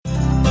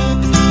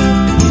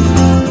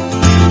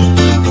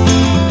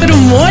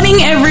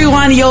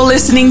everyone. You're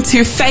listening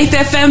to Faith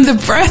FM, the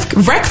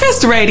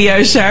breakfast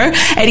radio show,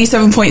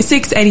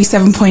 87.6,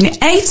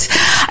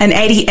 87.8 and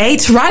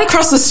 88 right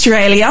across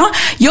Australia.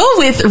 You're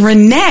with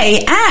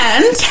Renee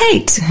and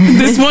Kate.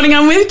 This morning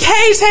I'm with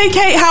Kate. Hey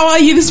Kate, how are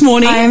you this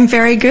morning? I am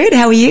very good.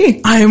 How are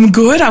you? I'm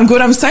good.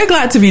 I'm so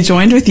glad to be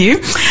joined with you.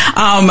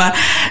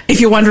 If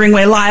you're wondering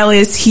where Lyle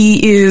is,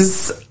 he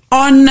is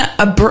on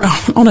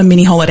a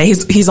mini holiday.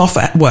 He's off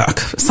at work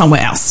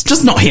somewhere else,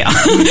 just not here.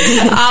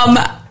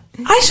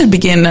 I should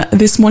begin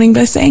this morning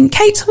by saying,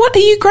 Kate, what are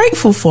you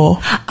grateful for?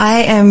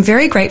 I am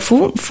very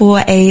grateful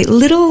for a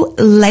little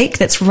lake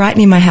that's right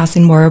near my house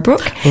in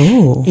Warrabrook.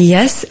 Oh.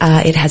 Yes,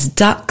 it has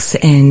ducks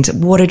and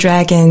water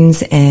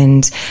dragons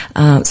and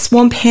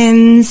swamp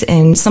hens,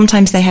 and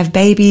sometimes they have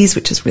babies,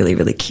 which is really,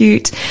 really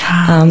cute.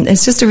 Wow.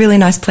 It's just a really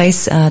nice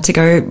place to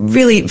go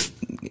really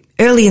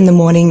early in the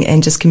morning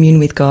and just commune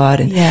with God.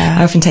 And yeah.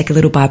 I often take a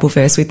little Bible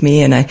verse with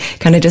me and I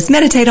kind of just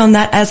meditate on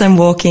that as I'm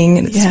walking.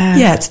 And it's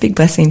a big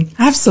blessing.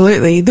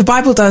 Absolutely. The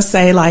Bible does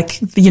say, like,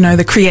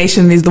 the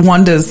creation is the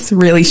wonders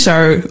really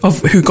show of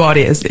who God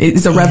is.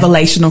 It's a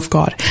revelation of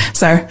God.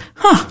 So,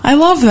 I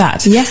love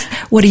that. Yes.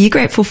 What are you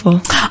grateful for?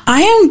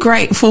 I am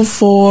grateful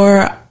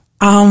for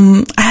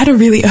I had a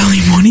really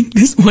early morning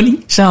this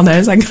morning. Shell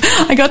knows. I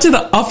got to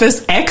the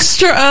office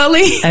extra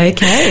early.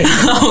 Okay.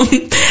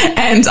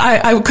 And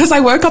because I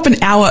woke up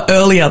an hour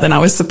earlier than I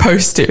was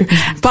supposed to.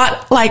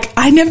 But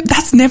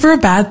that's never a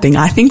bad thing.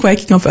 I think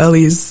waking up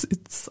early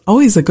it's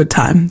always a good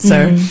time.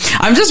 So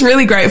I'm just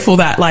really grateful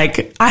that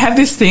I have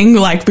this thing,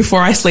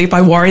 before I sleep,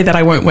 I worry that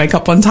I won't wake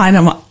up on time.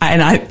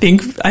 And I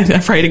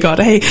pray to God,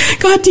 hey,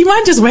 God, do you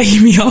mind just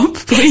waking me up,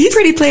 please?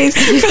 Pretty please.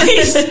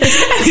 Please. And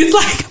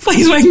it's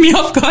please wake me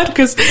up, God.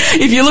 Because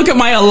if you look at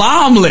my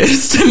alarm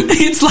list,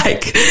 it's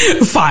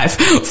 5:15,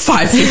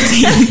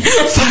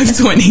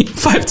 5:20,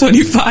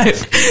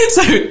 5:25.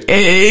 So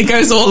it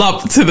goes all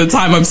up to the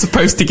time I'm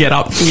supposed to get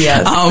up.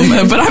 Yes.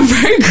 But I'm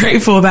very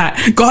grateful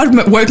that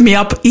God woke me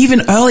up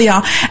even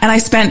earlier, and I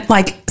spent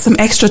some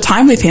extra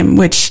time with him,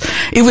 which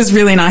it was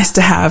really nice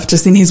to have,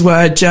 just in his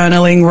word,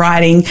 journaling,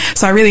 writing.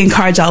 So I really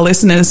encourage our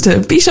listeners to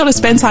be sure to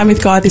spend time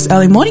with God this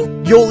early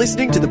morning. You're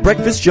listening to the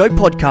Breakfast Show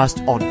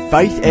podcast on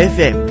Faith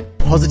FM.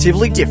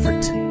 Positively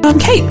different.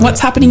 Kate,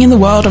 what's happening in the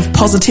world of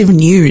positive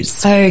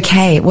news?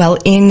 Okay, well,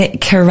 in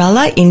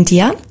Kerala,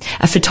 India,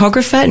 a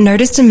photographer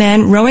noticed a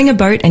man rowing a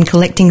boat and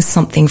collecting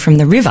something from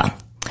the river.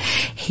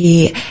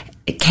 He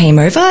came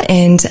over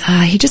and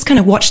he just kind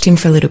of watched him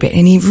for a little bit,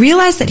 and he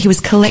realized that he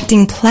was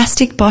collecting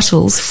plastic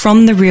bottles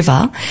from the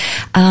river,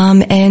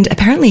 and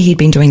apparently he'd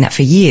been doing that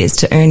for years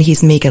to earn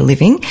his meager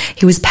living.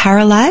 He was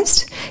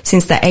paralyzed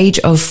since the age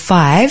of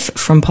 5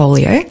 from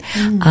polio,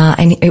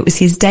 and it was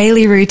his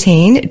daily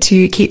routine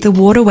to keep the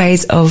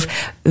waterways of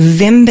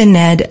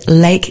Vembanad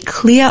Lake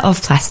clear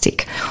of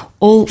plastic,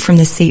 all from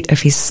the seat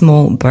of his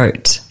small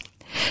boat.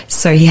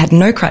 So he had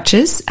no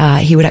crutches.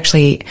 He would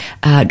actually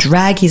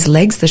drag his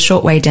legs the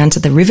short way down to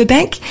the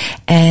riverbank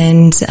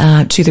and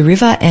to the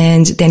river,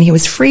 and then he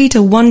was free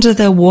to wander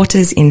the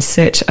waters in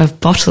search of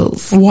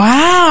bottles.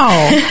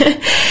 Wow.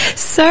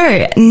 So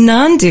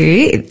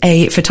Nandu,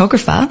 a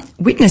photographer,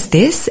 witnessed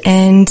this,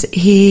 and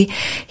he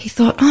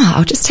thought,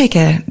 I'll just take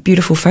a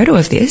beautiful photo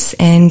of this.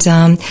 And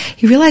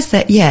he realized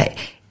that,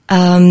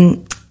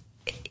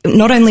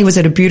 not only was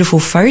it a beautiful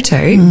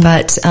photo,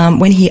 but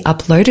when he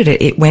uploaded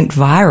it, it went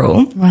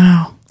viral.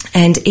 Wow.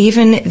 And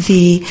even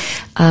the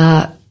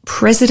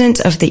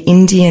president of the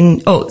Indian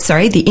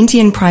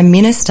Prime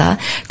Minister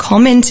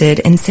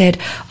commented and said,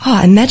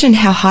 imagine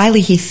how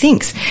highly he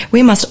thinks.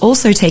 We must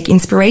also take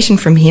inspiration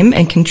from him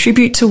and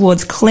contribute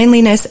towards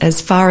cleanliness as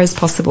far as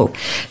possible.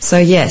 So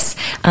yes,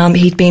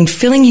 he'd been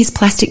filling his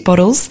plastic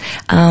bottles,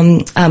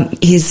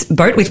 his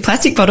boat with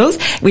plastic bottles,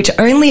 which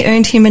only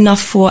earned him enough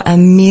for a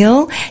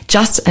meal,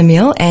 just a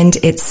meal.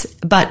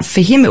 But for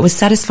him, it was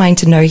satisfying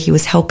to know he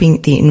was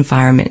helping the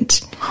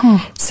environment.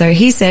 So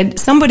he said,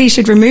 somebody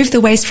should remove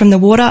the waste from the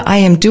water. I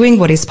am doing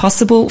what is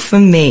possible for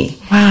me.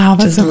 Wow,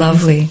 that's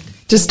lovely.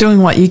 Just doing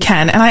what you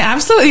can. And I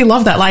absolutely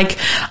love that.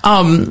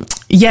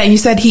 You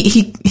said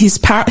he's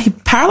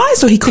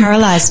paralyzed, or he couldn't?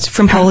 Paralyzed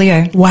from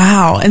polio.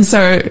 Wow. And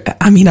so,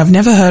 I've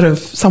never heard of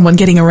someone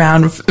getting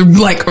around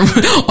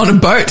on a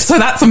boat. So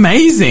that's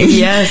amazing.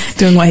 Yes.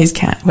 Doing what he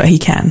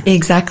can.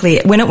 Exactly.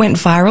 When it went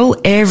viral,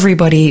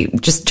 everybody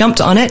just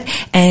jumped on it,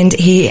 and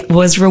he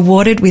was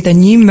rewarded with a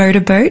new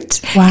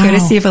motorboat,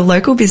 courtesy of a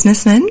local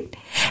businessman.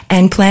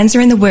 And plans are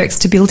in the works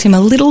to build him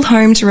a little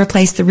home to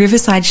replace the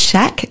riverside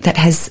shack that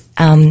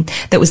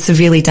was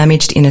severely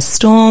damaged in a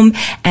storm.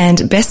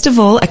 And best of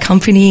all, a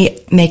company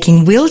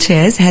making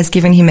wheelchairs has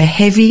given him a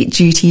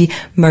heavy-duty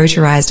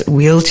motorized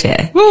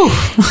wheelchair. Woo.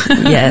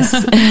 Yes.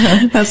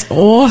 That's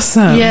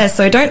awesome. Yeah,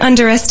 so don't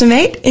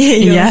underestimate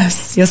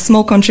your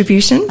small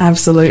contribution.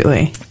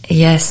 Absolutely.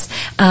 Yes.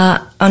 On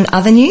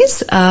other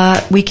news,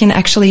 we can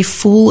actually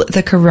fool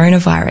the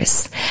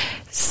coronavirus.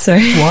 So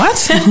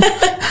What?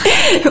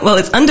 well,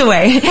 it's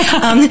underway.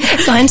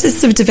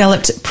 Scientists have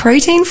developed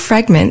protein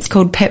fragments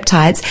called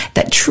peptides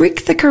that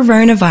trick the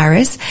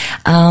coronavirus,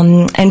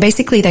 and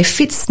basically they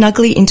fit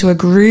snugly into a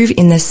groove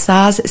in the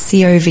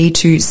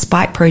SARS-CoV-2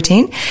 spike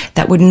protein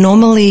that would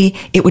normally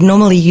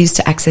use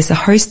to access a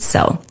host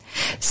cell.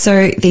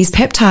 So these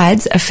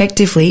peptides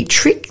effectively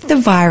trick the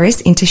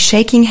virus into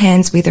shaking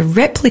hands with a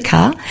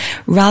replica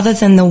rather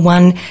than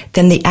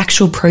the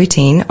actual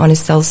protein on a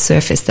cell's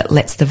surface that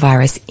lets the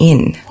virus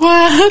in.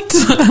 What?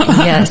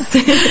 Yes.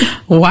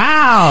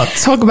 Wow.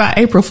 Talk about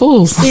April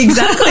Fools.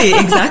 Exactly.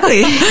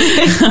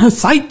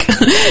 Psych.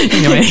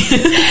 Anyway.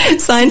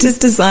 Scientists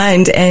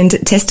designed and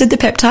tested the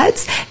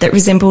peptides that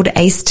resembled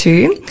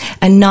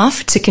ACE2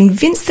 enough to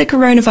convince the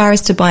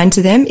coronavirus to bind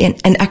to them in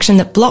an action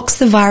that blocks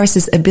the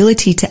virus's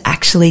ability to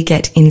actually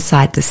get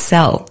inside the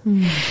cell.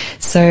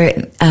 So,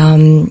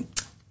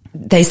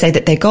 they say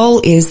that their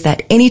goal is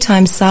that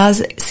anytime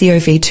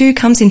SARS-CoV-2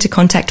 comes into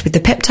contact with the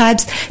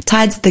peptides,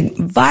 the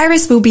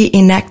virus will be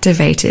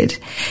inactivated.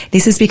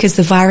 This is because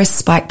the virus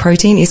spike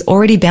protein is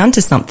already bound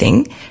to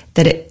something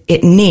that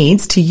it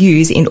needs to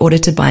use in order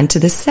to bind to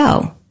the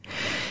cell.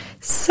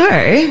 So,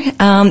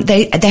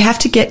 they have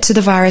to get to the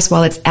virus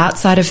while it's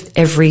outside of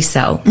every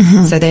cell.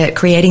 Mm-hmm. So they're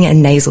creating a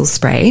nasal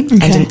spray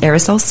and an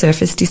aerosol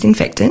surface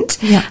disinfectant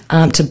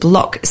to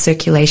block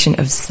circulation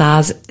of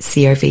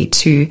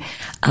SARS-CoV-2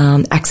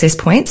 access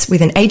points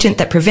with an agent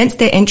that prevents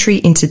their entry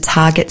into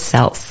target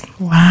cells.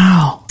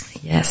 Wow.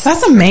 Yes.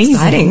 That's amazing.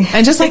 Exciting.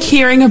 And just like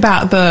hearing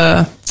about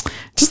the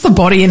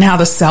body and how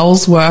the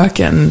cells work,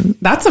 and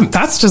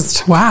that's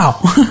just wow.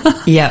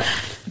 Yeah.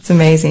 It's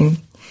amazing.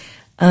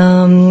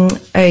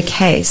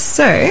 Okay,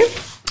 so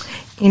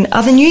in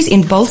other news,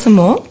 in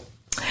Baltimore,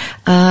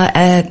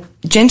 a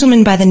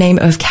gentleman by the name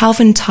of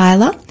Calvin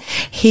Tyler,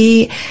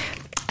 he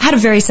had a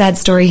very sad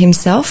story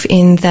himself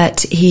in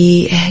that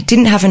he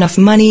didn't have enough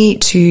money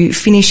to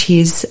finish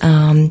his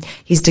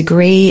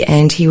degree,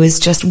 and he was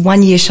just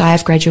 1 year shy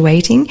of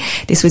graduating.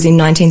 This was in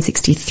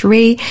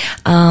 1963.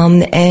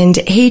 And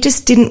he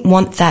just didn't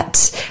want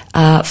that,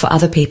 for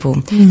other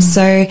people.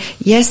 So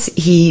yes,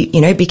 he,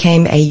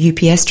 became a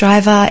UPS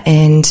driver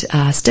and,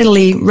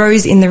 steadily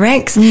rose in the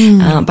ranks.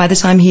 By the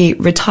time he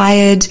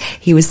retired,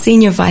 he was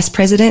senior vice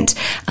president.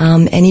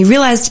 And he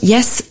realized,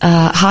 yes,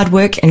 hard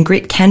work and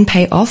grit can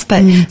pay off,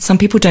 but some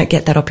people don't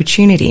get that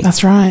opportunity.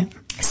 That's right.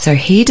 So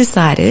he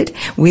decided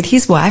with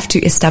his wife to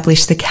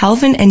establish the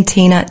Calvin and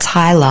Tina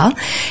Tyler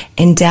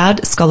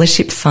Endowed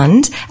Scholarship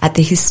Fund at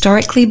the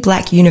historically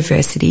black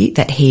university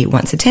that he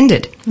once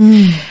attended.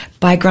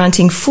 By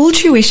granting full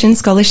tuition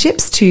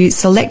scholarships to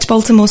select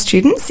Baltimore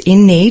students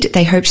in need,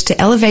 they hoped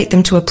to elevate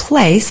them to a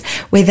place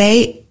where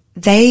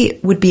they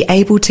would be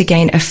able to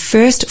gain a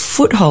first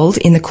foothold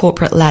in the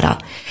corporate ladder.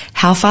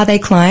 How far they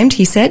climbed,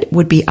 he said,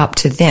 would be up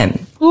to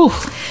them. Ooh.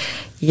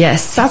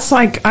 Yes. That's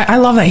like, I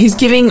love that. He's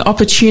giving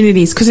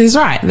opportunities, because he's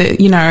right that,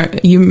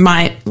 you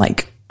might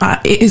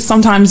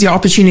sometimes your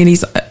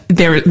opportunities,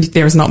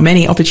 there's not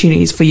many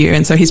opportunities for you.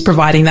 And so he's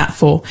providing that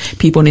for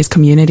people in his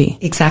community.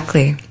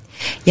 Exactly.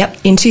 Yep.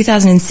 In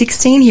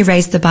 2016, he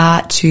raised the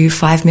bar to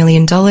 $5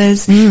 million.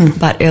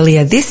 But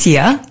earlier this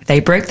year, they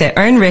broke their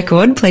own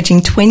record,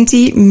 pledging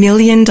 $20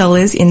 million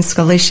in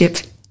scholarship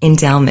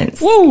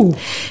endowments. Woo!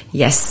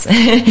 Yes.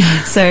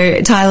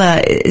 So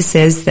Tyler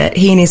says that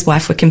he and his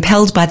wife were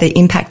compelled by the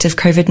impact of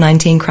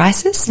COVID-19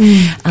 crisis,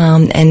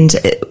 and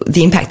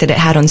the impact that it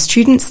had on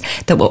students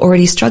that were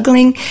already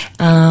struggling.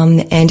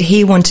 And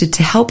he wanted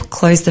to help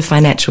close the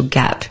financial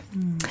gap.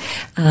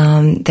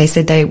 They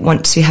said they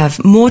want to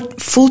have more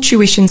full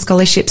tuition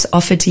scholarships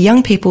offered to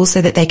young people so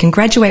that they can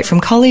graduate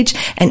from college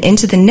and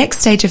enter the next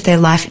stage of their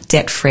life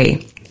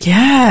debt-free.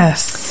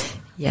 Yes.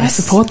 I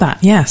support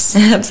that. Yes.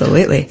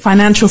 Absolutely.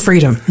 Financial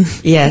freedom.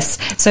 Yes.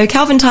 So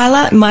Calvin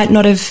Tyler might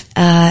not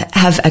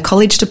have a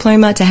college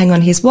diploma to hang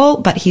on his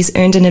wall, but he's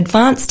earned an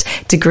advanced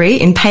degree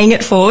in paying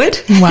it forward.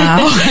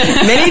 Wow.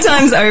 Many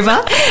times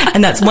over.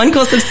 And that's one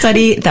course of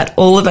study that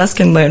all of us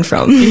can learn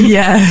from.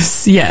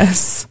 Yes.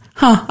 Yes.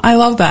 Huh. I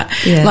love that.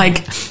 Yeah.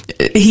 Like,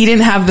 he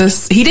didn't have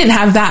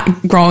that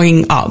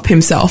growing up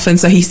himself. And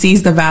so he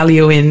sees the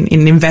value in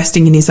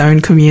investing in his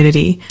own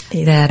community.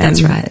 Yeah,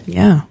 that's right.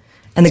 Yeah.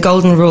 And the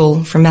golden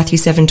rule from Matthew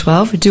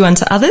 7:12, do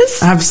unto others.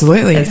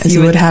 Absolutely. As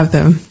you would have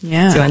them.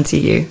 Yeah. Do unto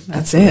you.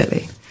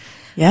 Absolutely.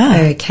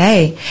 Yeah.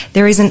 Okay.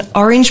 There is an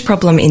orange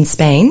problem in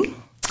Spain.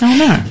 Oh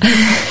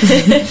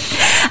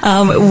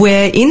no.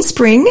 Where in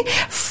spring,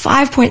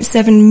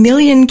 5.7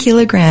 million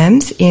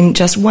kilograms in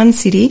just one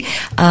city,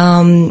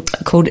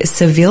 called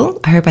Seville.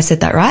 I hope I said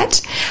that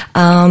right.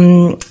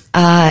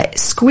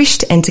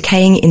 Squished and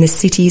decaying in the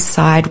city's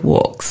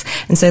sidewalks.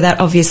 And so that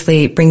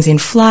obviously brings in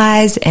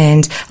flies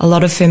and a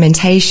lot of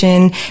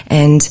fermentation,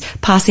 and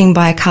passing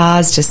by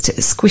cars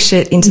just squish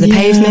it into the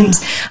pavement.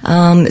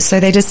 So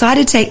they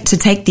decided to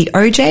take the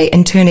OJ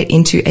and turn it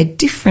into a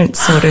different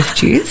sort of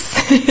juice.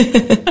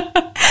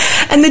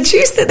 And the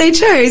juice that they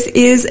chose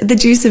is the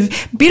juice of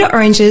bitter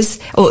oranges,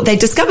 or they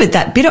discovered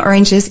that bitter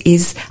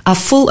oranges are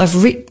full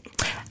of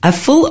are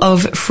full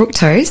of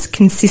fructose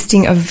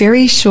consisting of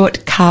very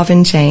short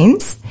carbon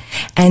chains,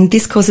 and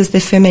this causes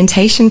the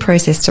fermentation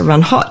process to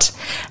run hot,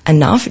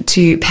 enough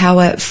to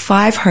power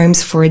 5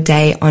 homes for a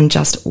day on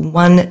just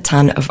 1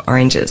 ton of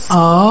oranges.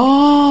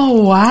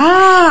 Oh,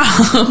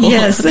 wow.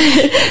 Yes.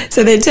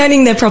 So they're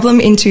turning their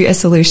problem into a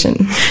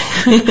solution.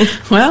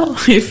 Well,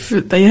 if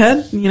they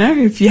had,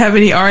 if you have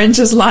any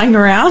oranges lying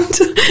around,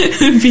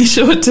 be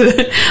sure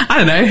to, I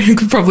don't know, you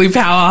could probably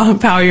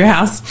power your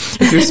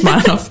house if you're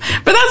smart enough.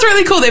 But that's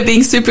really cool. They're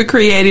being super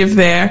creative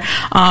there.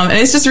 And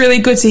it's just really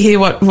good to hear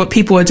what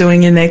people are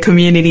doing in their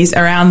communities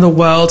around the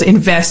world,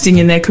 investing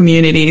in their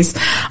communities.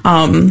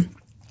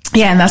 And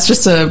that's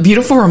just a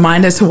beautiful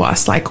reminder to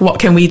us, like, what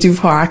can we do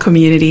for our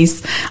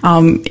communities,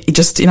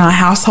 just in our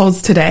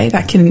households today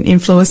that can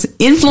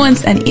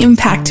influence and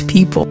impact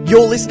people.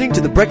 You're listening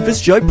to the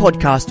Breakfast Show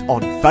podcast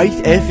on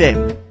Faith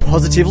FM.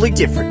 Positively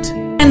different.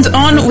 And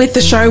on with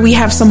the show, we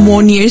have some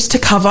more news to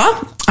cover.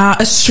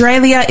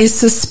 Australia is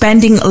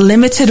suspending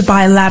limited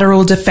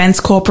bilateral defence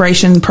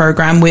cooperation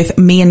program with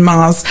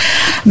Myanmar's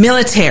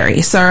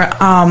military. So,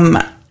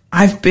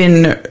 I've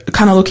been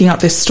kind of looking up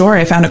this story.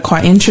 I found it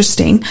quite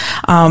interesting.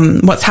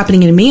 What's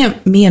happening in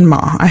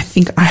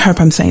Myanmar. I hope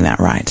I'm saying that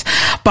right.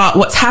 But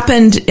what's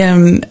happened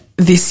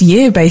this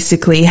year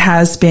basically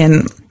has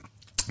been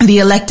the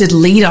elected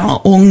leader,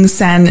 Aung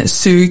San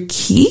Suu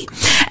Kyi,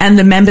 and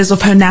the members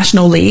of her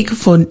National League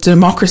for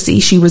Democracy.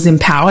 She was in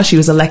power. She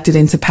was elected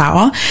into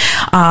power.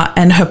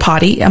 And her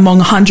party,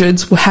 among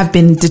hundreds, have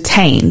been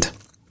detained.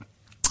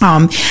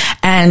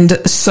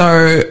 And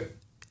so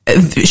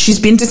she's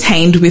been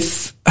detained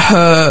with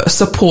her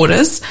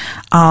supporters,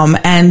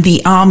 and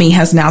the army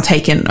has now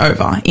taken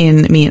over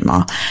in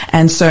Myanmar.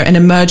 And so an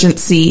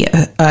emergency,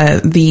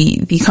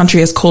 the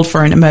country has called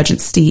for an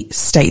emergency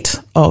state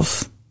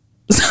of,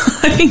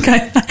 I think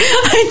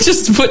I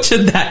just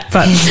butchered that,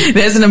 but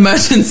there's an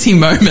emergency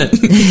moment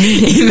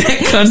in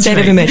that country. State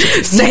of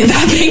emergency.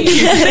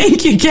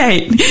 Thank you,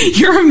 Kate.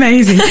 You're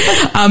amazing.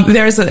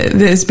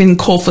 There's been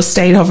call for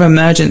state of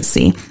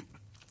emergency.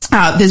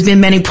 There's been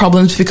many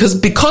problems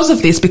because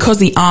of this, because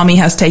the army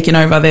has taken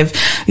over.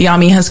 The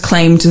army has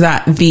claimed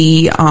that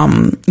the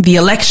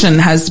election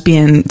has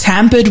been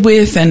tampered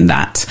with, and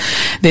that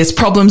there's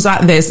problems,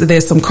 that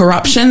there's some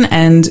corruption,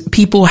 and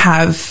people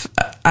are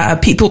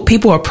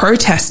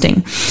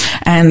protesting.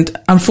 And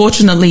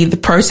unfortunately, the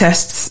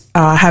protests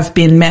have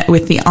been met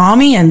with the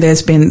army, and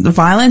there's been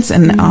violence,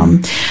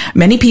 and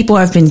many people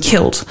have been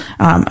killed,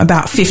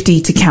 about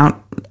 50 to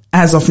count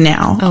as of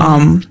now.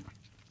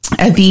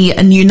 The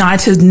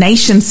United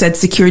Nations said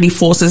security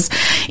forces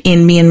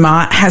in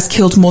Myanmar has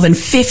killed more than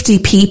 50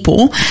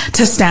 people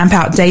to stamp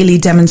out daily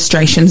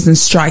demonstrations and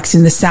strikes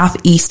in the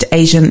Southeast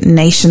Asian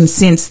nation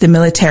since the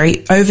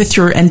military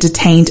overthrew and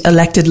detained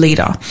elected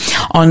leader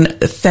on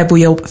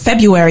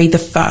February the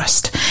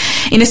 1st.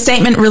 In a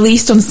statement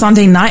released on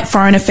Sunday night,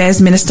 Foreign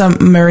Affairs Minister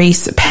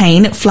Maurice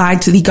Payne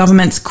flagged the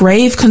government's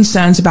grave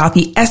concerns about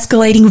the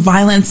escalating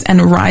violence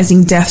and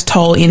rising death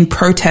toll in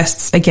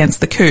protests against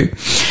the coup.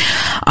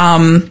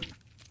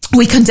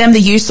 We condemn the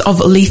use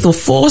of lethal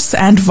force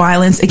and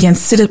violence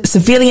against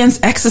civilians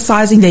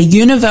exercising their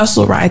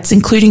universal rights,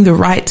 including the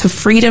right to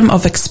freedom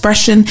of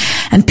expression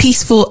and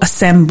peaceful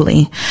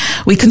assembly.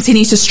 We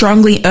continue to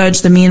strongly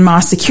urge the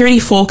Myanmar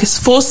security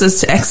forces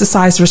to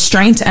exercise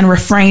restraint and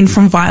refrain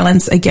from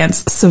violence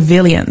against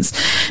civilians.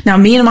 Now,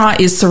 Myanmar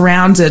is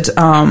surrounded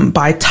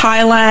by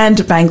Thailand,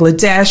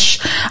 Bangladesh.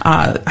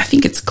 I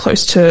think it's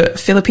close to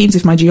Philippines,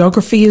 if my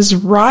geography is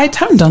right. I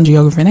haven't done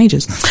geography in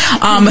ages.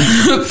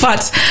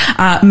 But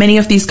many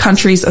of these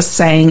countries are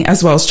saying,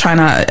 as well as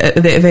China,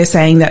 they're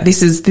saying that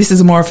this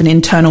is more of an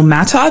internal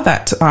matter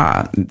that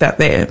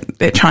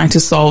they're trying to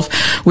solve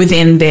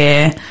within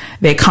their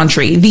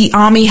country. The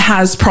army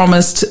has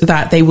promised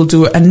that they will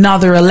do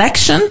another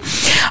election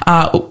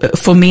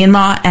for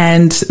Myanmar,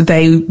 and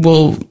they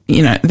will,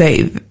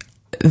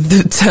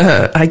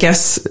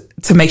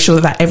 to make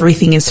sure that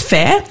everything is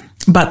fair.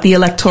 But the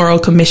Electoral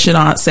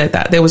Commissioner said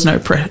that there was no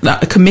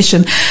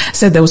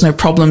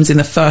problems in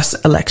the first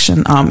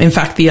election. In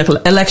fact, the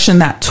election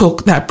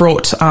that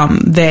brought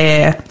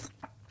their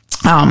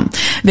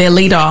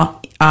leader,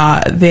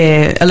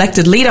 their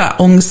elected leader,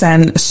 Aung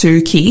San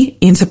Suu Kyi,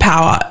 into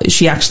power,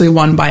 she actually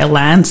won by a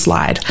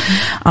landslide.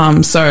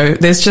 So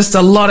there's just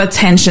a lot of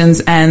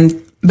tensions, and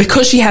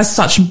because she has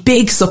such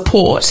big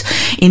support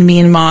in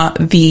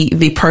Myanmar,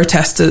 the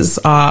protesters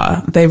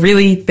they're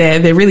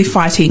really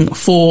fighting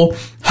for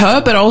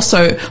her, but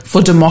also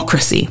for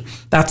democracy.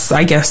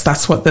 I guess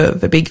that's what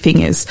the big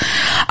thing is.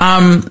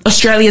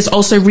 Australia is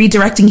also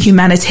redirecting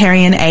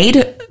humanitarian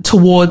aid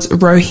towards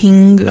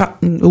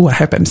Rohingya. I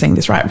hope I'm saying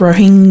this right.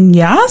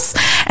 Rohingyas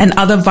and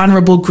other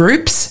vulnerable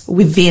groups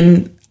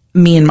within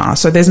Myanmar.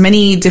 So there's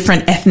many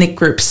different ethnic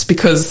groups,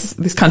 because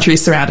this country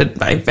is surrounded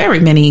by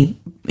very many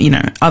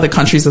other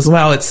countries as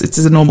well. It's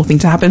a normal thing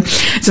to happen.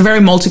 It's a very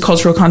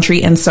multicultural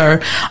country. And so,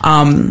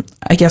 I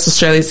guess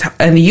Australia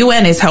and the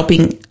UN is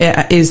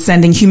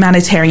sending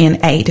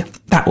humanitarian aid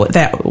that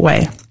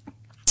way.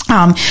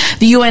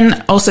 The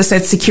UN also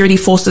said security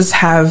forces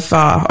have,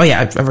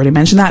 I've already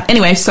mentioned that.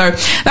 Anyway, so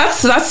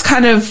that's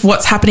kind of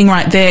what's happening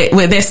right there,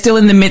 where they're still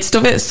in the midst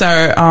of it. So,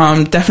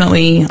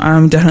 definitely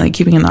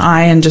keeping an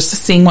eye and just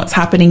seeing what's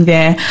happening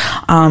there.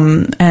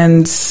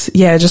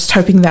 Just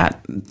hoping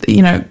that,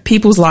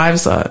 people's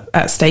lives are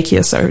at stake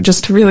here. So I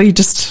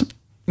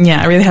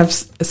really have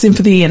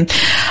sympathy and,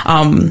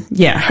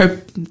 hope,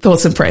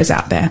 thoughts and prayers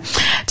out there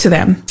to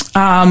them.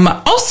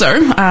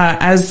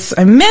 As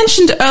I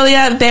mentioned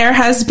earlier, there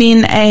has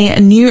been a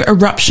new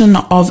eruption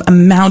of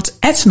Mount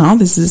Etna.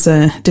 This is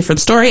a different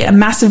story. A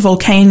massive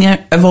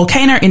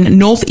volcano in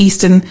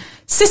northeastern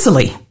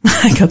Sicily.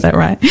 I got that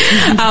right.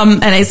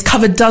 And it's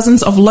covered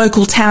dozens of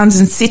local towns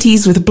and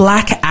cities with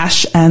black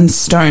ash and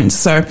stones.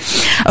 So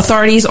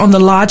authorities on the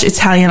large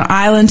Italian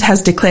island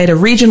has declared a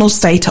regional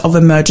state of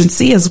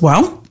emergency as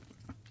well.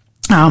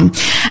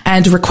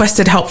 And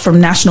requested help from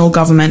the national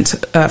government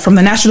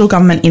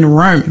in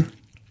Rome.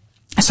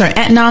 So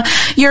Etna,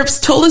 Europe's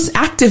tallest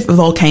active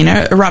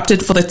volcano,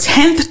 erupted for the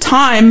 10th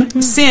time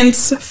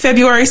since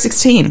February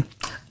 16.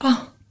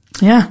 Oh.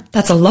 Yeah.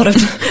 That's a lot of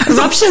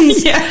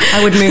eruptions. Yeah.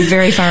 I would move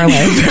very far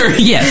away.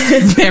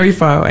 Very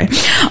far away.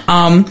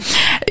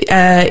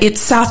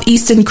 Its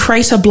southeastern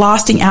crater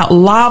blasting out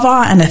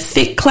lava and a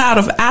thick cloud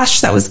of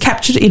ash that was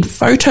captured in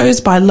photos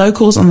by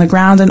locals on the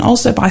ground and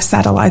also by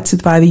satellites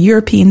by the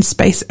European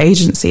Space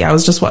Agency. I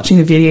was just watching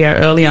the video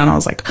earlier and I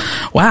was like,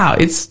 wow,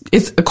 it's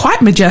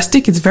quite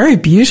majestic. It's very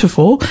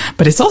beautiful,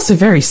 but it's also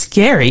very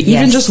scary. Yes.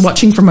 Even just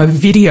watching from a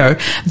video,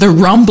 the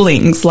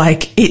rumblings,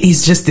 like it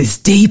is just this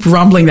deep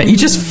rumbling that you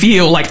just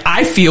feel, like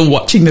I feel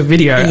watching the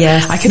video.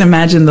 Yes. I can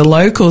imagine the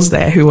locals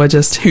there who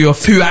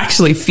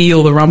actually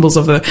feel the rumbles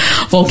of the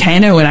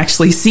volcano and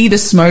actually see the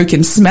smoke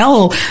and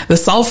smell the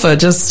sulfur.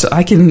 So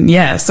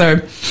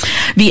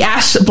the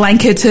ash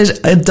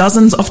blanketed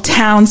dozens of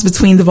towns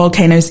between the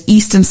volcano's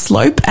eastern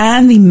slope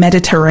and the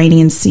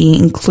Mediterranean Sea,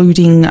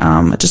 including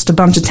just a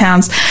bunch of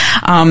towns.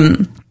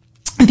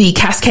 The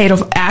cascade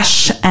of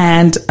ash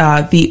and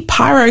the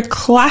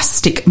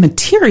pyroclastic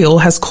material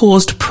has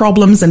caused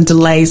problems and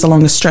delays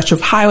along a stretch of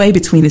highway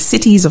between the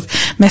cities of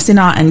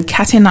Messina and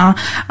Catania.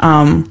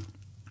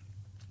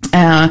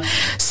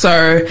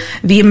 So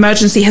the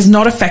emergency has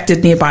not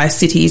affected nearby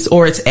cities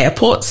or its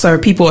airports, so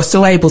people are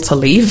still able to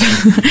leave.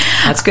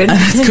 That's good.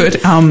 That's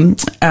good.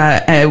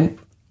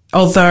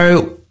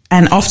 Although,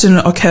 and often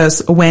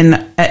occurs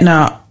when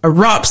Etna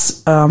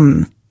erupts,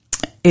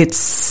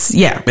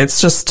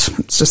 it's just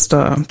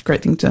a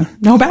great thing to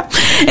know about.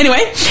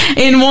 Anyway,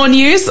 in more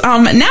news,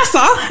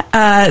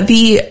 NASA,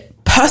 the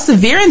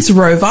Perseverance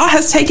rover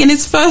has taken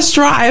its first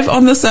drive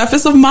on the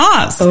surface of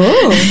Mars.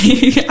 Oh.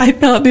 I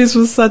thought this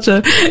was such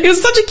a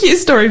cute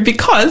story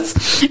because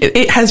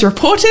it has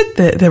reported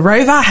that the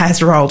rover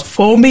has rolled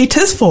 4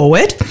 meters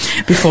forward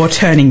before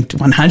turning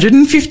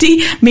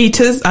 150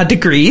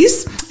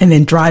 degrees and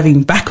then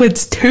driving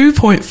backwards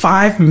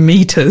 2.5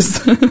 meters.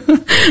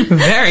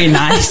 Very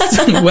nice.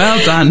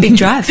 Well done. Big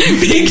drive.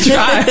 Big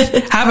drive.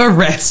 Have a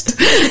rest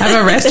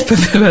for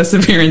the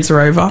Perseverance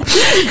rover.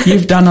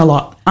 You've done a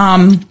lot.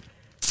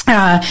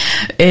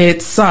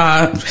 It's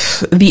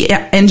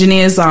the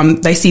engineers,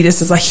 they see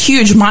this as a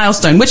huge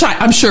milestone, which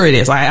I'm sure it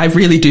is. I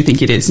really do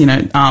think it is,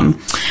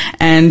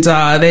 and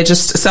they're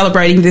just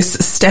celebrating this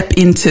step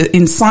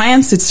in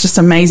science. It's just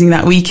amazing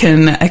that we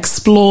can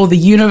explore the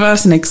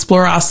universe and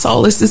explore our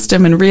solar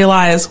system and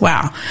realize,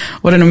 wow,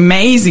 what an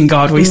amazing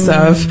God we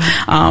serve,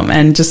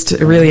 and just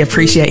really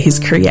appreciate his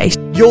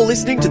creation. You're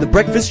listening to the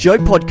Breakfast Show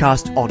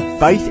podcast on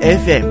Faith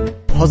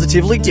FM.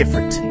 Positively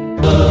different.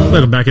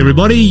 Welcome back,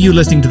 everybody. You're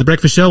listening to The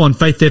Breakfast Show on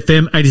Faith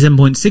FM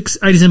 87.6,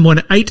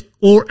 87.8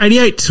 or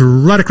 88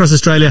 right across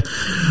Australia,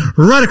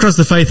 right across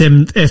the Faith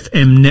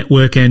FM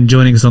network. And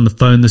joining us on the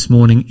phone this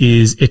morning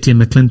is Etienne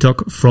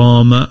McClintock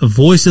from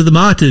Voice of the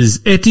Martyrs.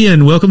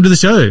 Etienne, welcome to the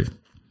show.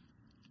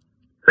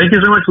 Thank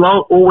you so much,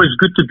 Lyle. Always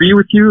good to be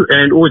with you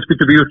and always good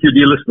to be with you,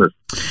 dear listeners.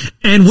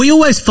 And we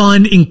always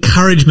find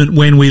encouragement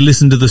when we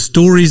listen to the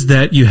stories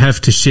that you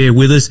have to share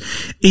with us,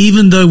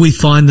 even though we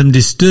find them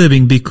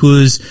disturbing,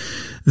 because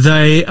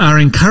they are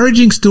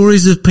encouraging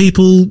stories of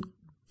people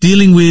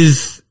dealing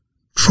with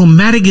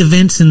traumatic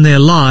events in their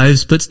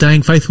lives, but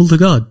staying faithful to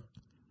God.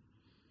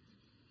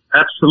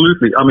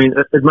 Absolutely. I mean,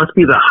 it must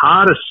be the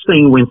hardest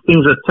thing when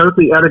things are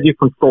totally out of your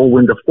control,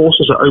 when the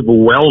forces are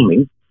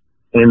overwhelming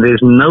and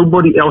there's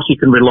nobody else you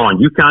can rely on.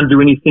 You can't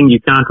do anything.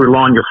 You can't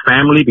rely on your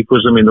family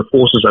because, the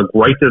forces are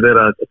greater that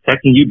are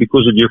attacking you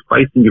because of your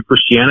faith and your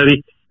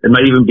Christianity. It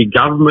may even be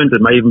government.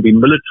 It may even be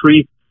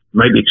military. It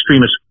may be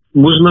extremist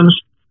Muslims.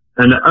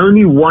 And the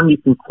only one you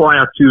can cry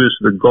out to is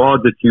the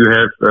God that you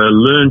have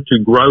learned to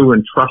grow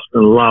and trust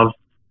and love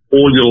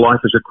all your life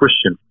as a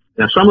Christian.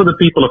 Now, some of the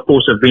people, of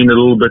course, have been a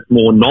little bit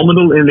more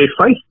nominal in their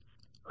faith,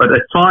 but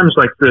at times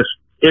like this,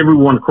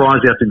 everyone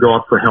cries out to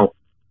God for help.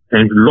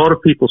 And a lot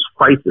of people's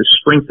faith is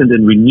strengthened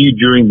and renewed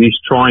during these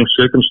trying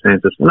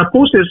circumstances. And of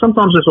course,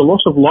 sometimes there's a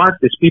loss of life.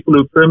 There's people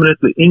who are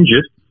permanently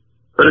injured,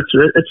 but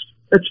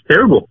it's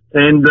terrible.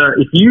 And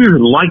if you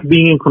like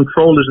being in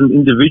control as an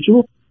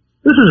individual,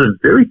 this is a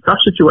very tough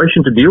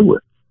situation to deal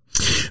with.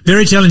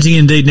 Very challenging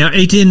indeed. Now,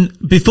 Etienne,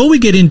 before we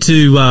get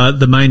into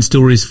the main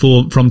stories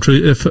from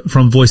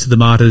Voice of the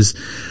Martyrs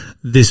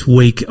this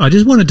week, I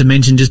just wanted to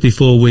mention just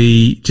before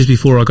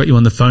I got you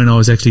on the phone, I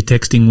was actually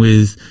texting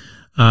with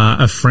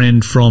a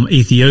friend from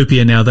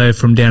Ethiopia. Now they're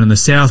from down in the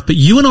south, but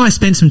you and I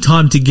spent some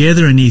time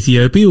together in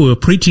Ethiopia. We were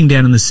preaching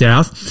down in the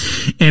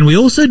south, and we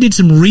also did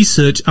some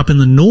research up in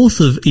the north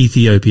of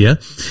Ethiopia.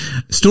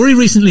 A story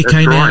recently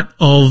came out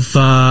of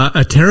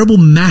a terrible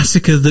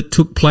massacre that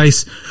took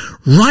place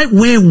right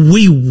where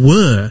we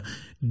were.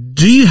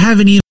 Do you have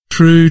any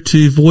through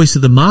to Voice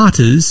of the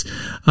Martyrs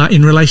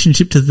in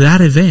relationship to that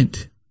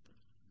event?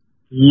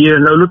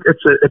 Yeah, no, look,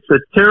 it's a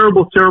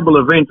terrible,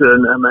 terrible event.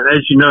 And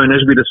as you know, and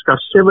as we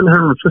discussed,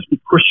 750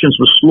 Christians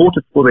were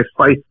slaughtered for their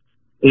faith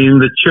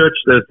in the church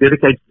that's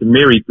dedicated to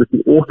Mary with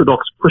the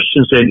Orthodox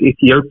Christians in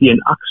Ethiopia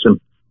and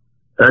Aksum.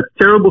 A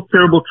terrible,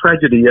 terrible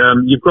tragedy.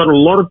 You've got a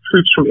lot of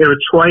troops from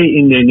Eritrea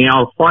in there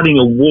now fighting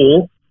a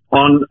war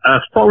on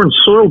foreign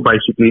soil,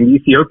 basically, and the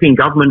Ethiopian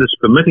government is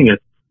permitting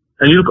it.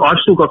 And look, I've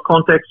still got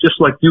contacts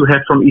just like you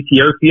have from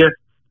Ethiopia.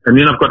 And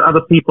then I've got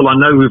other people I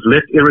know who've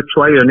left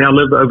Eritrea and now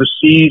live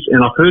overseas, and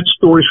I've heard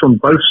stories from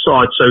both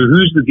sides. So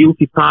who's the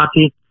guilty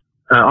party?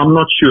 I'm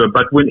not sure.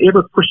 But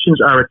whenever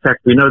Christians are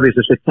attacked, we know there's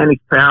a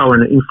satanic power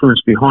and an influence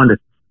behind it.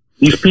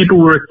 These people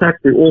were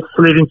attacked. They all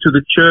fled into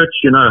the church,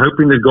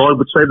 hoping that God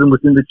would save them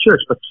within the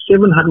church. But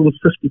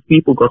 750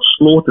 people got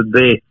slaughtered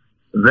there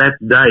that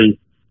day.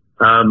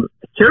 A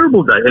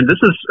terrible day. And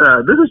this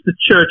is the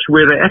church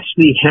where they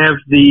actually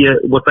have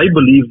what they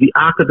believe the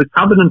Ark of the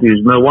Covenant is,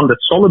 the one that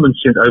Solomon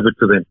sent over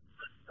to them.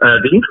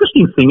 The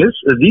interesting thing is,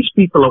 these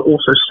people are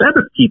also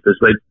Sabbath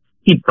keepers. They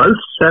keep both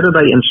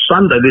Saturday and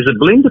Sunday. There's a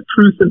blend of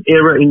truth and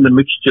error in the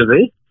mixture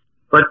there.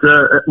 But,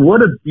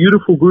 what a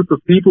beautiful group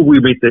of people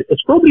we met there.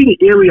 It's probably the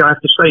area, I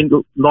have to say,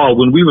 Niall,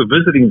 when we were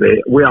visiting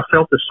there, where I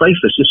felt the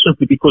safest, just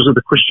simply because of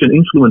the Christian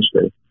influence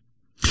there.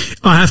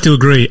 I have to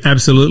agree,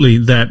 absolutely,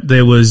 that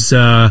there was,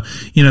 there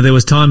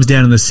was times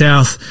down in the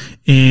south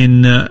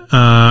in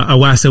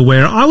Awassa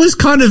where I was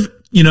kind of,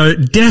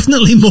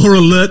 definitely more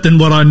alert than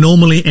what I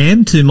normally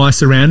am to my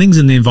surroundings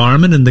and the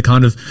environment and the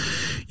kind of,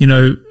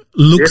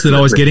 looks that I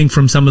was getting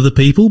from some of the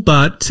people.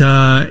 But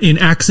in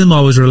Aksum,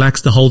 I was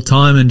relaxed the whole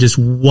time and just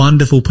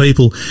wonderful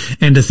people.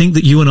 And to think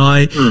that you and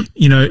I,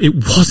 it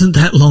wasn't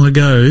that long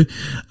ago.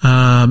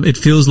 It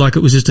feels like it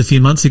was just a few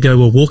months ago.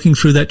 We're walking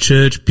through that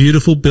church,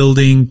 beautiful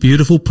building,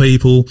 beautiful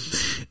people.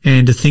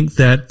 And to think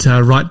that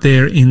right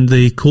there in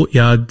the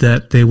courtyard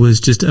that there was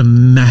just a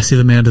massive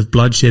amount of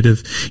bloodshed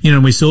of,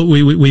 and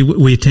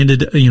we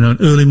attended, an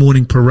early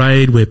morning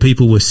parade where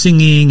people were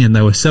singing and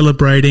they were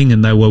celebrating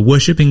and they were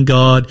worshiping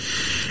God.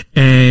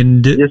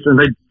 And yes, and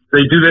they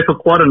do that for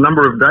quite a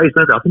number of days,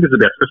 don't they? I think it's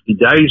about 50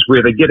 days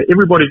where they get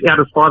everybody's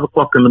out at 5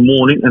 o'clock in the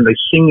morning and they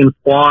sing in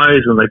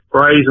choirs and they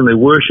praise and they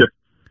worship.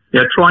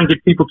 Try and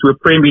get people to a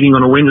prayer meeting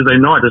on a Wednesday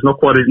night is not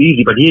quite as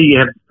easy, but here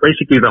you have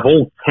basically the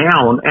whole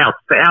town out,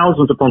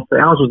 thousands upon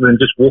thousands of them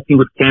just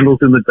walking with candles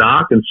in the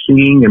dark and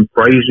singing and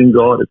praising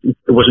God. It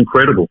was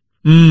incredible.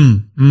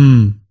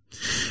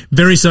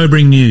 Very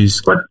sobering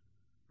news.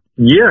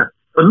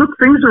 But look,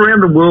 things around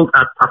the world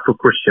are tough for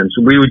Christians.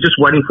 We were just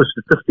waiting for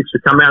statistics to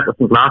come out. I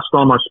think last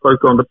time I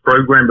spoke on the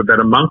program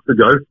about a month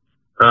ago,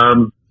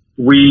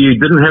 we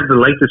didn't have the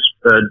latest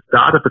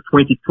data for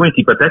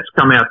 2020, but that's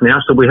come out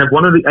now. So we have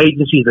one of the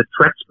agencies that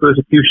tracks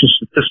persecution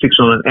statistics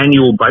on an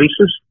annual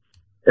basis,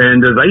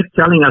 and they're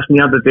telling us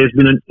now that there's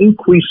been an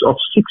increase of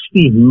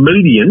 60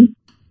 million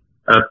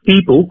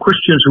people,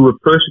 Christians, who were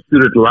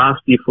persecuted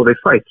last year for their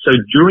faith. So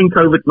during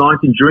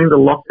COVID-19, during the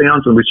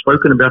lockdowns, and we've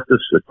spoken about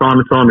this time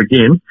and time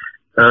again,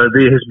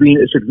 there has been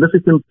a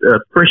significant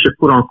pressure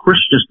put on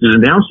Christians to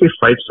denounce their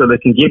faith so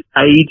they can get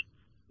aid.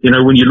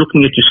 When you're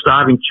looking at your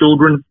starving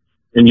children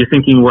and you're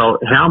thinking, well,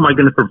 how am I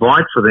going to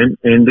provide for them?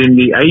 And then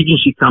the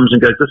agency comes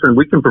and goes, listen,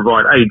 we can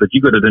provide aid, but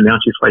you've got to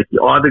denounce your faith.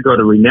 You either got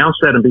to renounce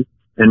that and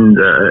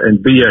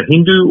be a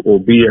Hindu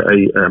or be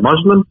a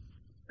Muslim.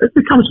 It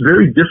becomes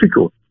very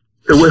difficult.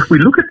 So if we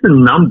look at the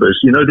numbers,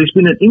 there's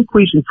been an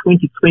increase in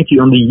 2020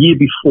 on the year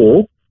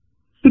before.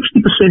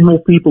 60% more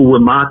people were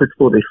martyred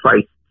for their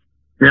faith.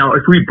 Now,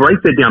 if we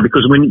break that down,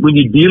 because when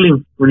you're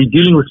dealing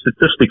with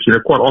statistics,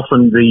 quite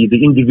often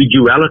the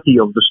individuality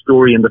of the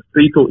story and the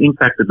fetal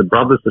impact of the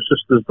brothers, the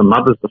sisters, the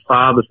mothers, the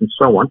fathers, and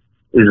so on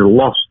is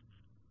lost.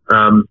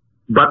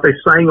 But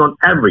they're saying on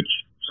average,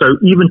 so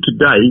even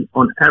today,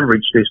 on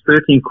average, there's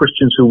 13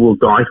 Christians who will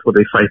die for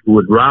their faith, who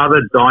would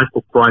rather die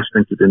for Christ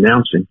than to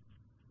denounce him.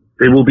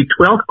 There will be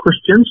 12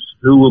 Christians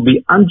who will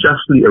be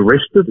unjustly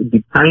arrested,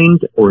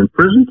 detained, or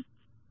imprisoned.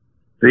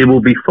 There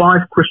will be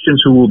 5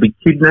 Christians who will be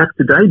kidnapped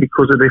today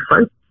because of their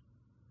faith.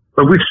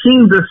 But we've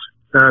seen this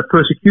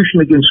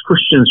persecution against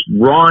Christians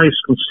rise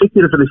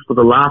consecutively for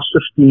the last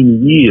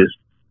 15 years.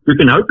 We've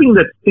been hoping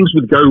that things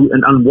would go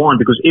and unwind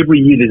because every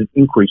year there's an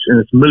increase,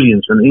 and it's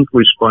millions, and an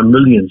increase by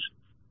millions.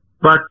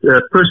 But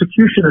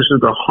persecution is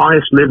at the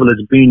highest level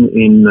it's been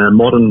in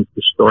modern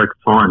historic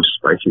times,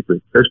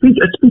 basically. So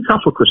it's been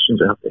tough for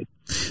Christians out there.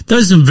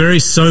 Those are some very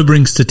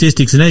sobering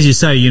statistics. And as you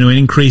say, an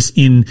increase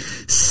in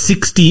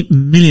 60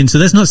 million. So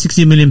that's not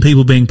 60 million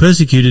people being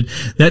persecuted.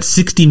 That's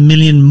 60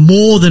 million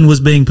more than was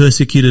being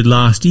persecuted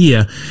last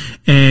year.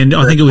 And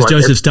I think it was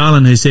Joseph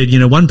Stalin who said,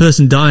 one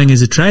person dying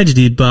is a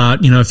tragedy,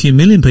 but, a few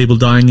million people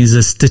dying is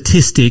a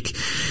statistic.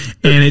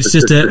 And it's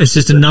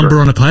just a number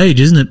on a page,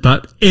 isn't it?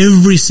 But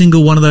every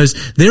single one of those,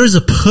 there is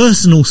a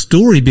personal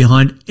story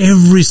behind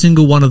every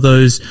single one of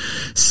those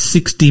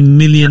 60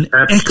 million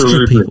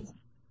extra people.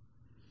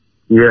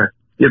 Yeah.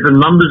 Yeah, the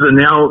numbers are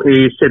now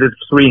set at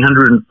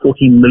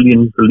 340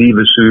 million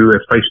believers who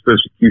have faced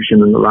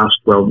persecution in the last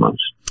 12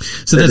 months.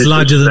 So that's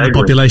larger than the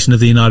population of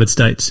the United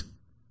States.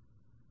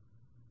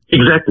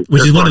 Exactly.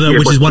 Which is one of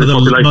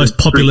the most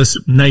populous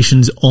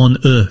nations on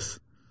earth.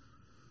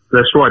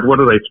 That's right. What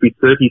are they?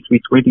 330,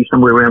 320,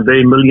 somewhere around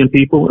there, million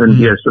people. And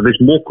so there's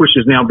more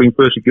Christians now being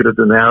persecuted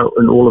than now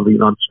in all of the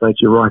United States.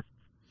 You're right.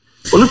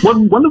 Well, look,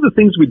 one of the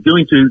things we're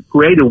doing to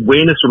create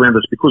awareness around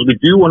this, because we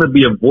do want to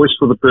be a voice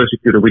for the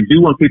persecutor. We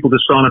do want people to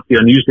sign up to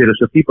our newsletter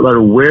so people are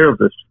aware of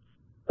this.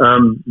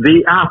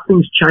 There are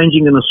things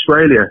changing in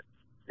Australia.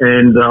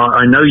 And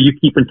I know you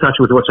keep in touch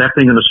with what's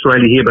happening in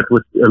Australia here, but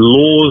with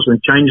laws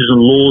and changes in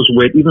laws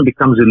where it even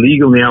becomes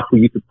illegal now for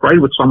you to pray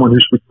with someone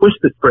who's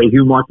requested prayer,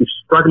 who might be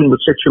struggling with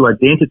sexual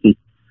identity.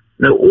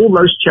 All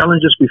those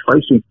challenges we're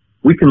facing,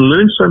 we can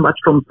learn so much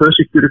from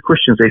persecuted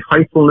Christians, their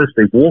faithfulness,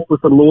 their walk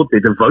with the Lord,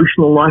 their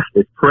devotional life,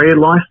 their prayer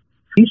life.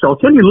 So I'll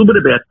tell you a little bit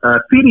about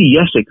Peter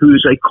Jacek, who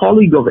is a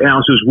colleague of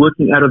ours who's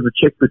working out of the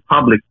Czech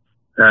Republic.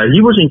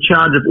 He was in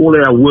charge of all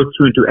our work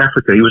through into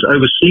Africa. He was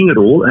overseeing it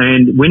all.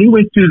 And when he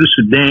went to the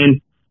Sudan,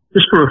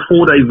 just for a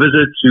 4-day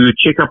visit to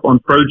check up on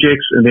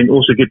projects and then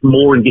also get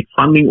more and get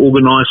funding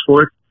organized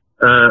for it,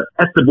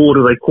 at the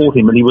border they caught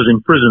him and he was in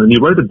prison. And he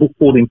wrote a book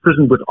called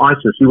Imprisoned with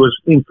ISIS. He was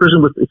in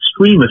prison with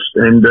extremists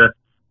and,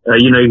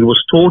 he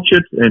was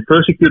tortured and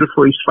persecuted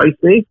for his faith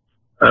there.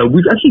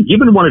 We've actually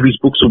given one of his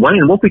books away.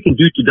 And what we can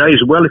do today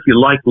as well, if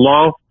you like,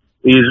 Lyle,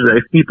 is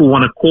if people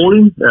want to call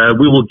him,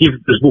 we will give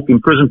this book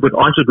Imprisoned with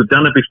ISIS. We've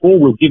done it before.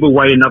 We'll give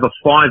away another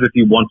 5 if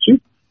you want to.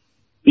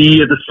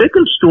 The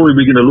second story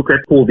we're going to look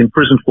at, called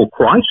Imprisoned for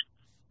Christ,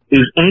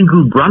 is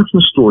Andrew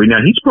Brunson's story. Now,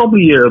 he's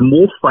probably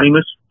more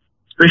famous,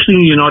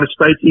 especially in the United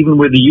States, even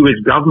where the U.S.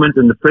 government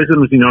and the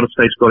President of the United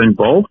States got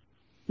involved,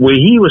 where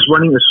he was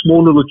running a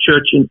small little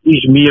church in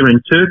Izmir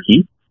in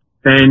Turkey.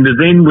 And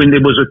then when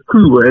there was a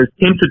coup, an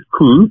attempted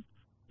coup,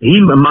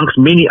 him amongst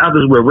many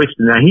others were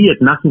arrested. Now, he had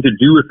nothing to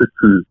do with the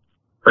coup.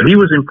 But he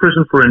was in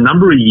prison for a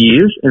number of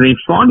years and then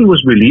finally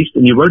was released,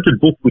 and he wrote a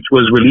book which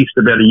was released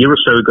about a year or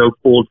so ago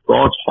called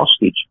God's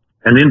Hostage.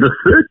 And then the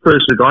third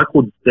person, a guy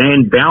called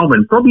Dan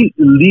Bauman, probably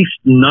the least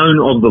known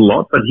of the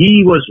lot, but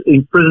he was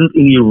imprisoned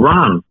in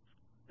Iran.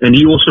 And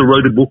he also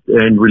wrote a book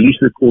and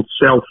released it called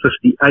Cell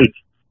 58.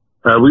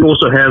 We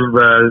also have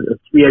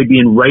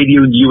 3ABN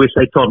Radio in the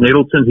USA, Todd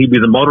Nettleton. He'll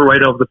be the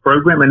moderator of the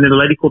program. And then a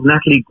lady called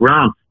Natalie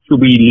Grant. She'll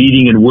be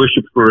leading in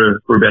worship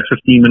for about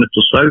 15 minutes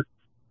or so.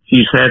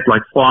 She's had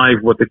like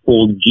 5 what they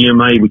call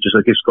GMA, which is,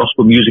 I guess,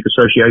 Gospel Music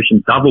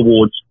Association Dove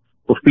Awards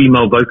for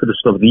Female Vocalist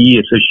of the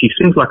Year. So she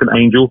sings like an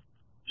angel.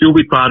 She'll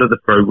be part of the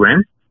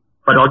program.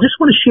 But I just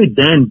want to share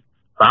Dan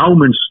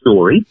Bauman's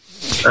story.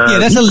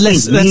 That's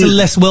a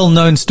less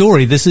well-known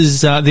story. This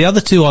is the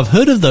other two. I've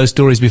heard of those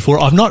stories before.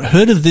 I've not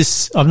heard of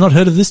this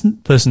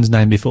person's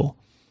name before.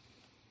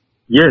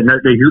 Yeah, no,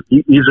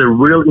 he is a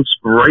real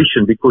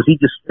inspiration because he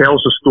just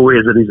tells the story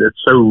as it is. It's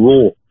so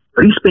raw.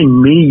 But he spent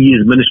many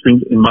years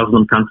ministering in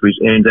Muslim countries,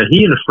 and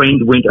he and a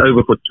friend went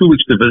over for 2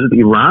 weeks to visit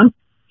Iran,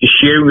 just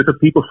sharing with the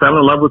people, fell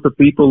in love with the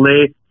people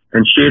there,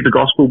 and shared the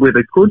gospel where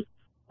they could.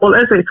 Well,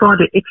 as they try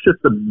to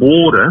exit the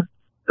border,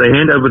 they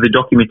hand over their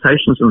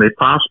documentations and their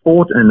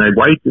passport, and they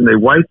wait,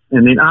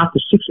 and then after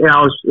 6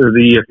 hours,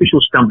 the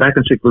officials come back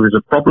and say, well, there's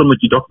a problem with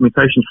your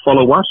documentation,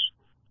 follow us.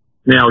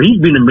 Now, he's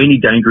been in many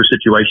dangerous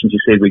situations, he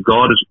said, where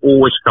God has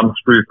always come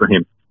through for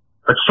him.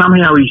 But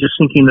somehow he's just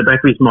thinking in the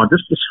back of his mind,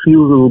 this just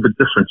feels a little bit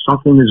different.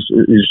 Something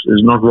is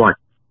not right.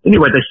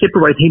 Anyway, they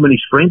separate him and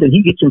his friend, and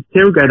he gets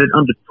interrogated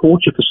under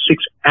torture for 6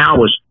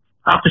 hours.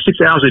 After 6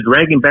 hours, they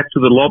drag him back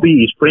to the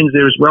lobby. His friend's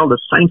there as well. The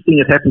same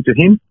thing had happened to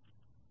him.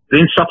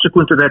 Then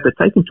subsequent to that, they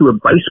take him to a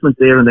basement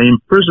there and they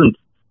imprisoned.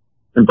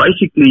 And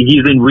basically,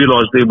 he then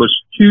realized there was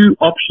 2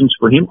 options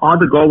for him.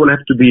 Either God will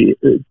have to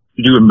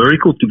do a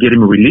miracle to get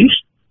him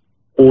released,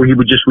 or he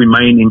would just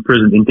remain in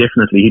prison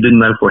indefinitely. He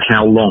didn't know for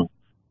how long.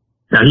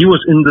 Now, he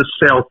was in the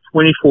cell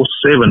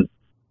 24/7,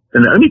 and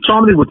the only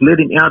time they would let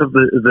him out of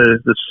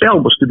the cell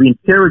was to be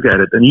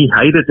interrogated, and he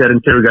hated that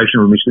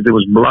interrogation room. He said there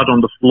was blood on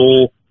the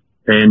floor,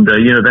 and,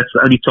 that's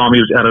the only time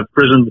he was out of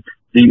prison.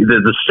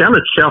 The cell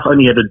itself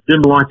only had a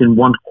dim light in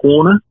one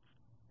corner,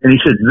 and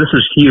he said this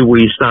is here where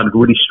he started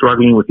really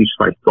struggling with his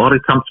faith. God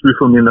had come through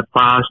for him in the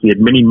past. He had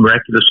many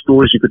miraculous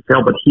stories you could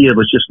tell, but here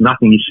was just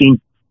nothing. He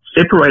seemed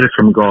separated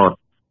from God.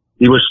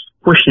 He was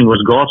questioning, was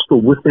God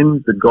still with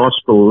him? Did God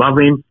still love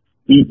him?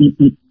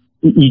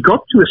 He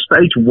got to a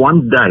stage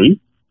one day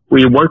where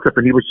he woke up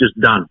and he was just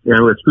done. You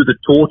know, through the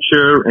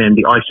torture and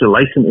the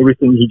isolation,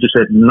 everything, he just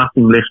had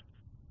nothing left.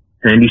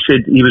 And he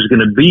said he was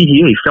going to be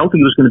here. He felt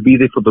he was going to be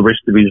there for the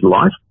rest of his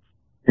life.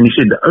 And he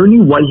said the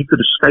only way he could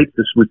escape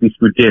this would be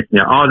through death.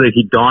 Now, either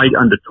he died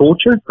under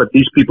torture, but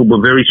these people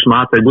were very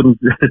smart. They wouldn't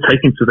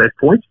take him to that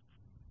point.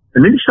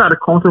 And then he started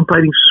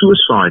contemplating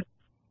suicide.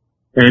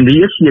 And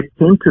he actually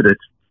attempted it.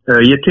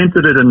 He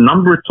attempted it a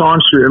number of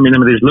times. I mean,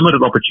 there's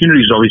limited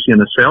opportunities, obviously,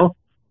 in the cell.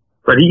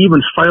 But he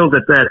even failed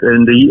at that.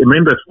 And he,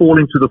 remember,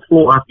 falling to the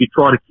floor after he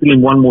tried to kill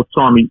him one more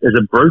time. He, as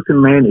a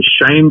broken man,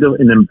 ashamed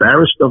of and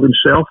embarrassed of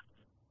himself.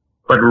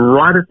 But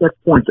right at that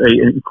point,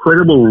 an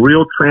incredible,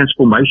 real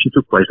transformation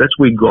took place. That's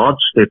where God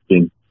stepped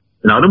in.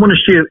 And I don't want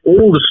to share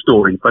all the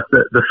story, but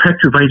the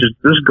fact remains is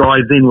this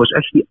guy then was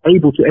actually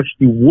able to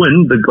actually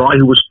win the guy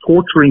who was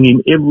torturing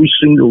him every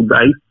single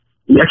day.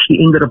 He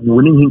actually ended up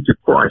winning him to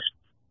Christ.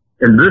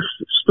 And this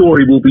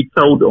story will be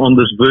told on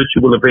this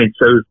virtual event.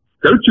 So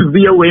go to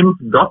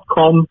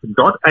vom.com.au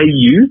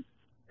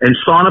and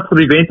sign up for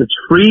the event. It's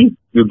free.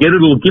 You'll get a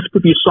little gift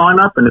if you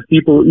sign up. And if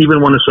people even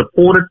want to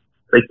support it,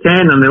 they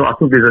can, and I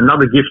think there's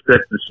another gift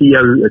that the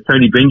CEO,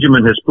 Tony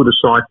Benjamin, has put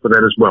aside for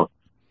that as well.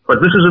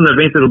 But this is an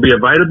event that will be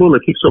available.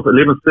 It kicks off at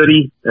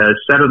 11:30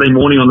 Saturday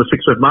morning on the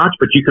 6th of March,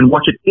 but you can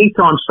watch it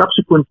anytime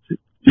subsequent to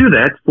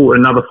that for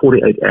another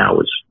 48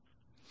 hours.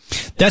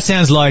 That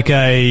sounds like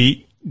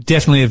a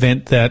definitely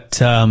event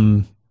that,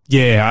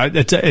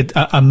 it's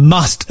a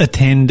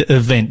must-attend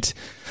event.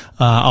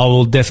 I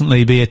will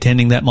definitely be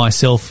attending that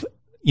myself.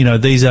 You know,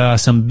 these are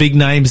some big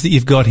names that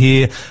you've got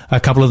here. A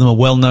couple of them are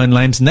well-known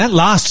names. And that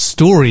last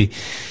story,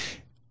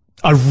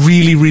 I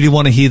really, really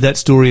want to hear that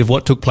story of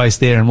what took place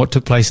there and what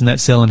took place in that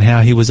cell and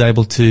how he was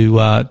able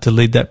to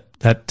lead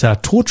that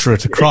torturer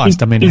to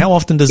Christ. I mean, how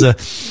often does an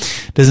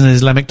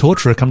Islamic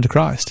torturer come to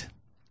Christ?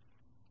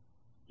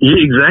 Yeah,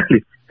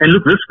 exactly. And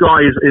look, this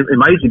guy is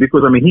amazing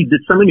because, I mean, he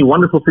did so many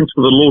wonderful things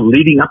for the Lord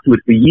leading up to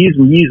it for years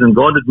and years, and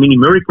God did many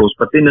miracles.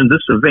 But then in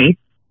this event,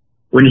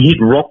 when he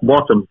hit rock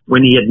bottom,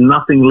 when he had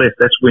nothing left,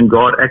 that's when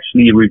God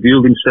actually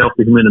revealed himself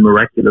to him in a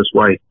miraculous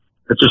way.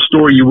 It's a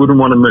story you wouldn't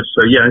want to miss.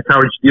 So yeah, I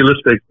encourage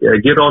dealers to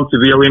get on to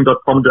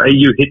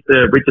vom.com.au, hit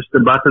the register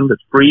button.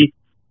 It's free,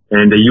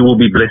 and you will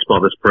be blessed by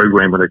this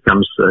program when it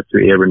comes to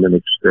air in the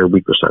next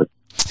week or so.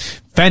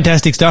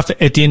 Fantastic stuff,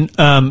 Etienne.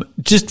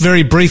 Just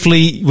very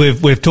briefly,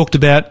 we've talked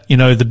about, you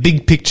know, the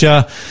big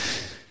picture.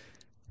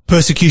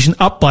 Persecution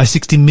up by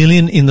 60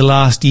 million in the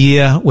last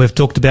year. We've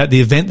talked about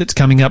the event that's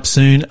coming up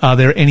soon. Are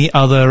there any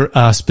other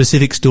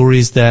specific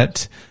stories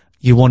that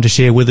you want to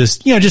share with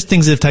us? You know, just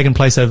things that have taken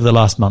place over the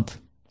last month.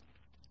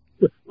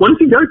 Well, if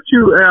you go to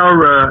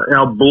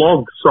our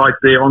blog site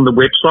there on the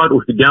website, or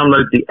if you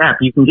download the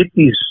app, you can get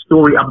these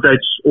story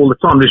updates all the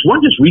time. There's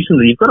one just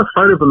recently. You've got a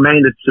photo of a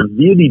man that's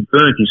severely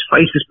burnt. His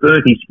face is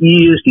burnt, his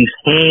ears, his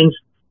hands.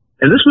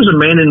 And this was a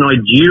man in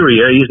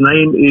Nigeria. His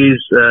name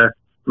is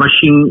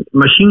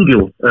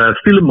Mashingil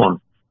Philemon,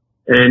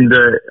 and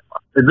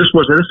this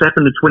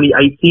happened in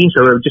 2018,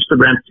 so just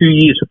around 2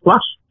 years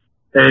plus.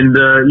 And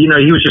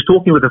he was just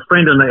talking with a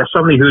friend, and they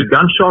suddenly heard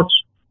gunshots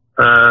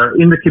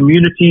in the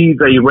community.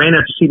 They ran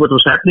out to see what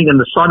was happening,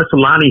 and the sight of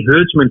Fulani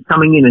herdsmen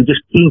coming in and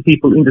just killing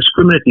people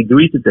indiscriminately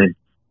greeted them.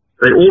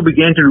 They all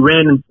began to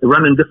run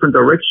in different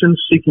directions,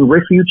 seeking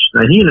refuge.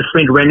 Now, he and a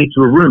friend ran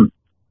into a room,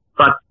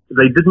 but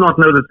they did not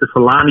know that the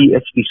Fulani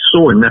actually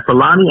saw him. Now,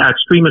 Fulani are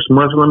extremist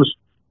Muslims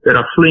that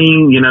are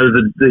fleeing,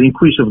 the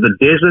increase of the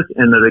desert,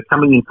 and they're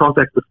coming in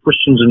contact with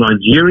Christians in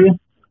Nigeria.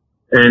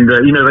 And,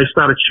 they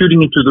started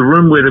shooting into the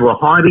room where they were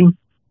hiding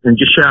and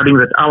just shouting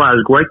that Allah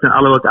is great and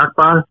Allahu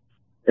Akbar.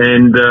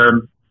 And,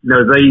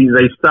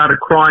 they started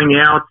crying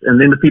out,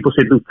 and then the people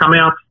said, "Look, come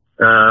out."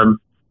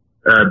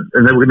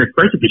 And they were going to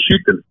basically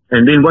shoot them.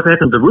 And then what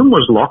happened? The room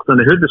was locked,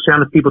 and they heard the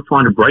sound of people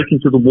trying to break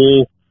into the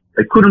wall.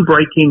 They couldn't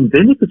break in.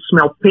 Then they could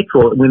smell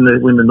petrol when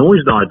the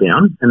noise died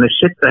down, and they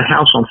set the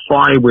house on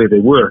fire where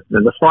they were. Now,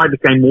 the fire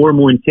became more and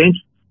more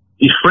intense.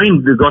 His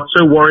friend got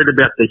so worried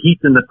about the heat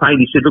and the pain,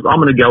 he said, "Look,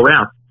 I'm going to go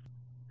out."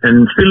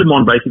 And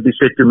Philemon basically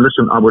said to him,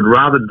 "Listen, I would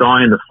rather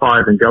die in the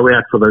fire than go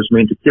out for those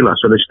men to kill us."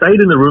 So they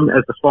stayed in the room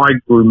as the fire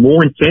grew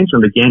more intense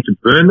and began to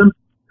burn them.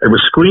 They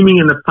were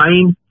screaming in the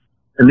pain.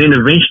 And then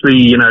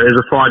eventually, as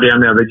the fire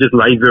down there, they just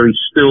lay very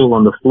still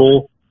on the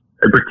floor.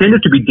 They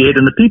pretended to be dead,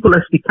 and the people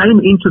actually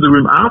came into the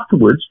room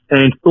afterwards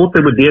and thought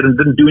they were dead and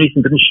didn't do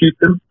anything, didn't shoot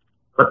them,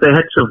 but they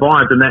had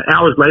survived. And then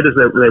hours later,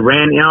 they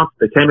ran out.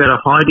 They came out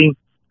of hiding.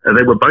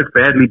 They were both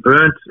badly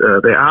burnt.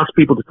 They asked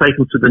people to take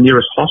them to the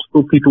nearest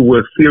hospital. People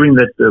were fearing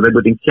that they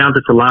would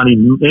encounter Fulani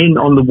men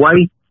on the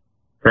way.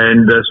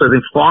 And so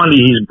then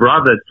finally his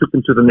brother took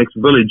him to the next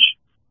village.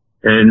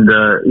 And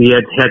he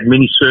had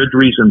many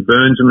surgeries and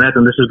burns and that.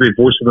 And this is where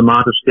Voice of the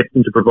Martyrs stepped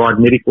in to provide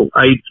medical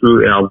aid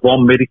through our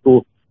VOM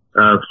medical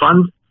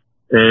fund.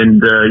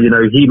 And,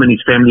 him and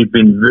his family have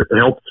been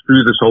helped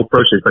through this whole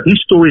process. But his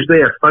story's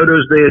there,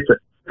 photos there. It's a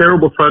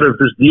terrible photo of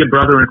this dear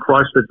brother in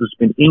Christ that has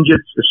been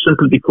injured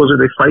simply because of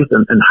their faith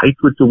and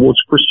hatred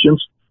towards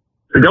Christians.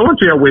 So go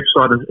onto our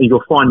website and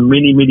you'll find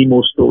many, many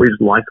more stories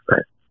like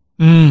that.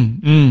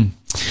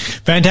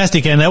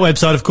 Fantastic. And that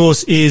website, of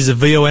course, is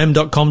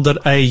vom.com.au.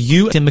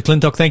 Tim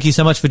McClintock, thank you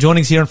so much for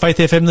joining us here on Faith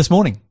FM this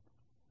morning.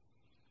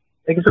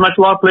 Thank you so much.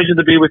 A lot of pleasure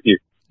to be with you.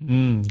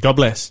 God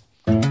bless.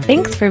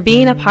 Thanks for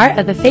being a part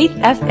of the Faith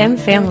FM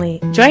family.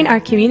 Join our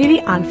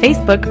community on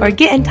Facebook or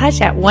get in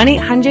touch at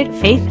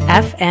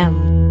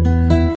 1-800-FAITH-FM.